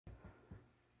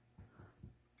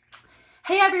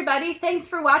Hey everybody, thanks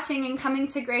for watching and coming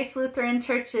to Grace Lutheran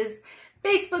Church's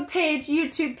Facebook page,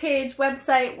 YouTube page,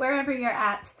 website, wherever you're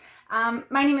at.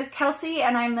 My name is Kelsey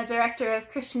and I'm the Director of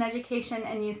Christian Education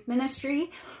and Youth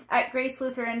Ministry at Grace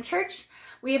Lutheran Church.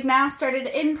 We have now started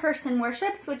in-person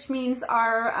worships, which means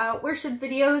our worship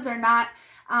videos are not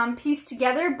pieced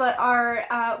together, but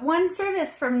are one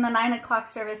service from the 9 o'clock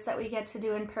service that we get to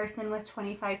do in person with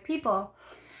 25 people.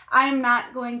 I'm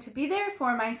not going to be there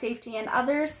for my safety and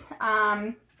others,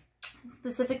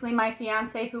 specifically my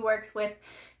fiance who works with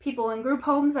people in group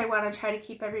homes. I want to try to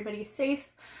keep everybody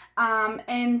safe.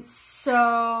 And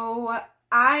so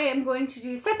I am going to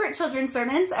do separate children's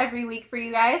sermons every week for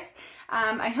you guys.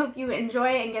 I hope you enjoy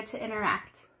and get to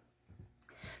interact.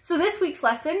 So this week's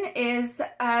lesson is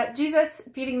Jesus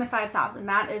feeding the 5,000.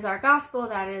 That is our gospel.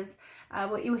 That is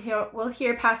what you will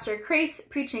hear Pastor Grace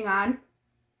preaching on.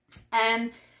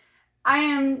 And I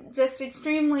am just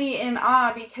extremely in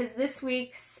awe because this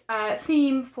week's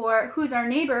theme for Who's Our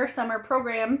Neighbor summer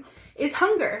program is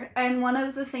hunger. And one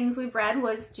of the things we've read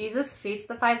was Jesus feeds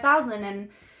the 5,000. And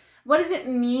what does it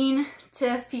mean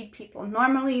to feed people?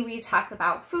 Normally we talk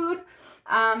about food.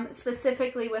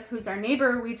 Specifically with Who's Our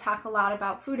Neighbor, we talk a lot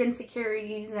about food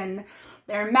insecurities, and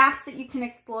there are maps that you can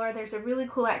explore. There's a really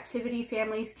cool activity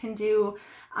families can do.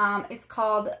 It's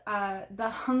called the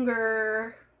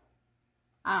Hunger...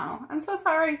 I don't know, I'm so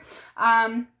sorry.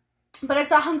 But it's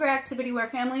a hunger activity where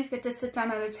families get to sit down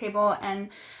at a table and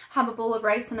have a bowl of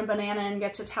rice and a banana and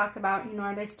get to talk about, you know,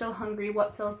 are they still hungry?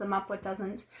 What fills them up? What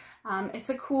doesn't?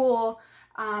 It's a cool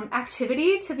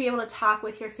activity to be able to talk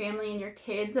with your family and your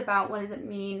kids about what does it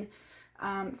mean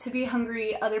to be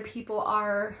hungry. Other people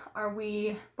are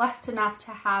we blessed enough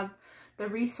to have the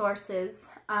resources?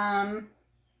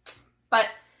 But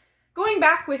going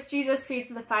back with Jesus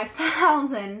feeds the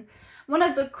 5,000, one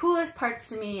of the coolest parts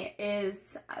to me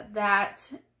is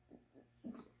that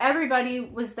everybody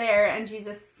was there and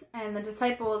Jesus and the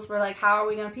disciples were like, how are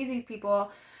we going to feed these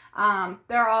people?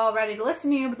 They're all ready to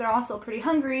listen to you, but they're also pretty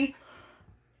hungry.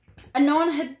 And no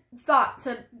one had thought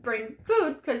to bring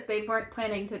food because they weren't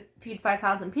planning to feed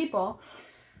 5,000 people.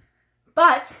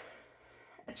 But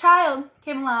a child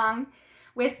came along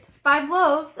with 5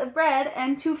 loaves of bread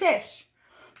and 2 fish.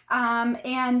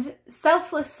 And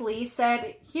selflessly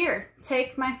said, here,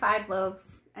 take my 5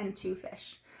 loaves and 2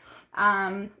 fish.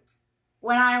 When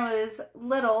I was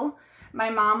little, my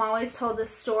mom always told this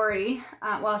story.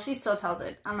 Well, she still tells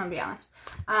it, I'm gonna be honest.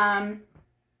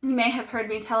 You may have heard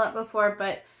me tell it before,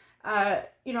 but,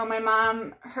 you know, my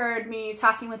mom heard me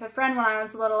talking with a friend when I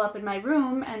was little up in my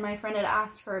room, and my friend had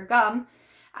asked for gum.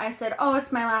 I said, oh,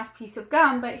 it's my last piece of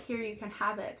gum, but here you can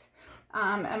have it.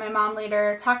 And my mom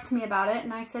later talked to me about it,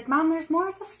 and I said, Mom, there's more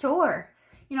at the store.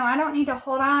 You know, I don't need to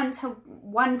hold on to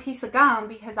one piece of gum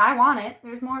because I want it.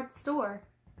 There's more at the store.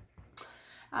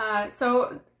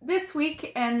 So this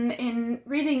week, and in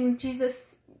reading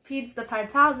Jesus Feeds the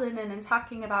 5,000 and in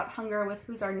talking about hunger with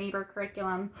Who's Our Neighbor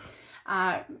curriculum,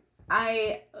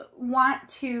 I want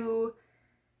to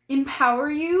empower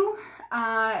you,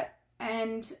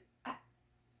 and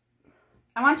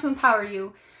I want to empower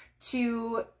you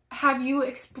to have you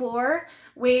explore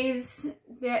ways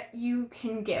that you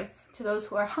can give to those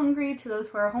who are hungry, to those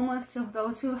who are homeless, to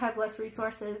those who have less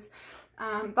resources.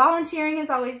 Volunteering is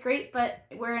always great, but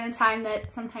we're in a time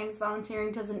that sometimes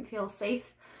volunteering doesn't feel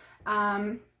safe.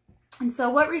 And so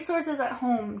what resources at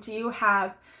home do you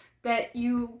have that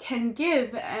you can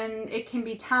give? And it can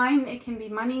be time, it can be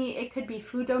money, it could be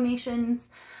food donations.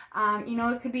 You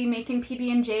know, it could be making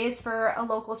PB&Js for a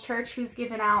local church who's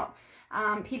given out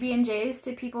PB&Js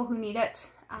to people who need it.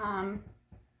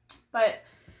 But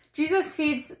Jesus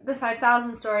Feeds the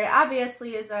 5,000 story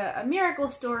obviously is a miracle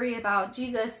story about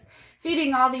Jesus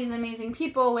feeding all these amazing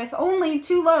people with only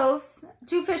 2 loaves,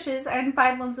 2 fishes, and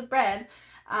 5 loaves of bread.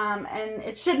 And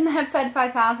it shouldn't have fed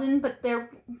 5,000, but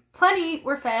plenty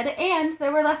were fed and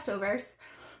there were leftovers.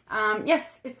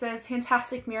 Yes, it's a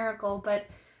fantastic miracle, but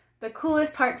the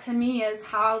coolest part to me is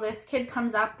how this kid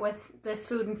comes up with this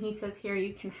food and he says, here,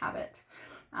 you can have it.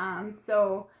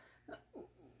 So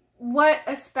what,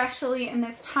 especially in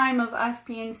this time of us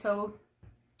being so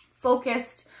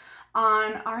focused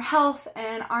on our health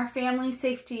and our family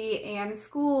safety and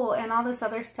school and all this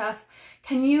other stuff,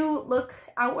 can you look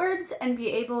outwards and be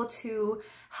able to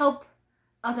help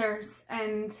others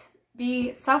and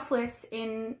be selfless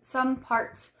in some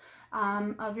part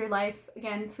of your life?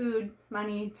 Again, food,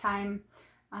 money, time.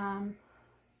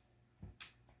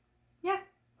 Yeah.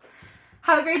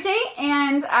 Have a great day,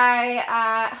 and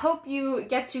I hope you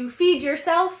get to feed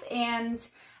yourself and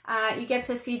you get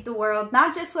to feed the world,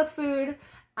 not just with food,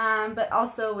 but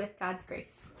also with God's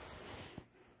grace.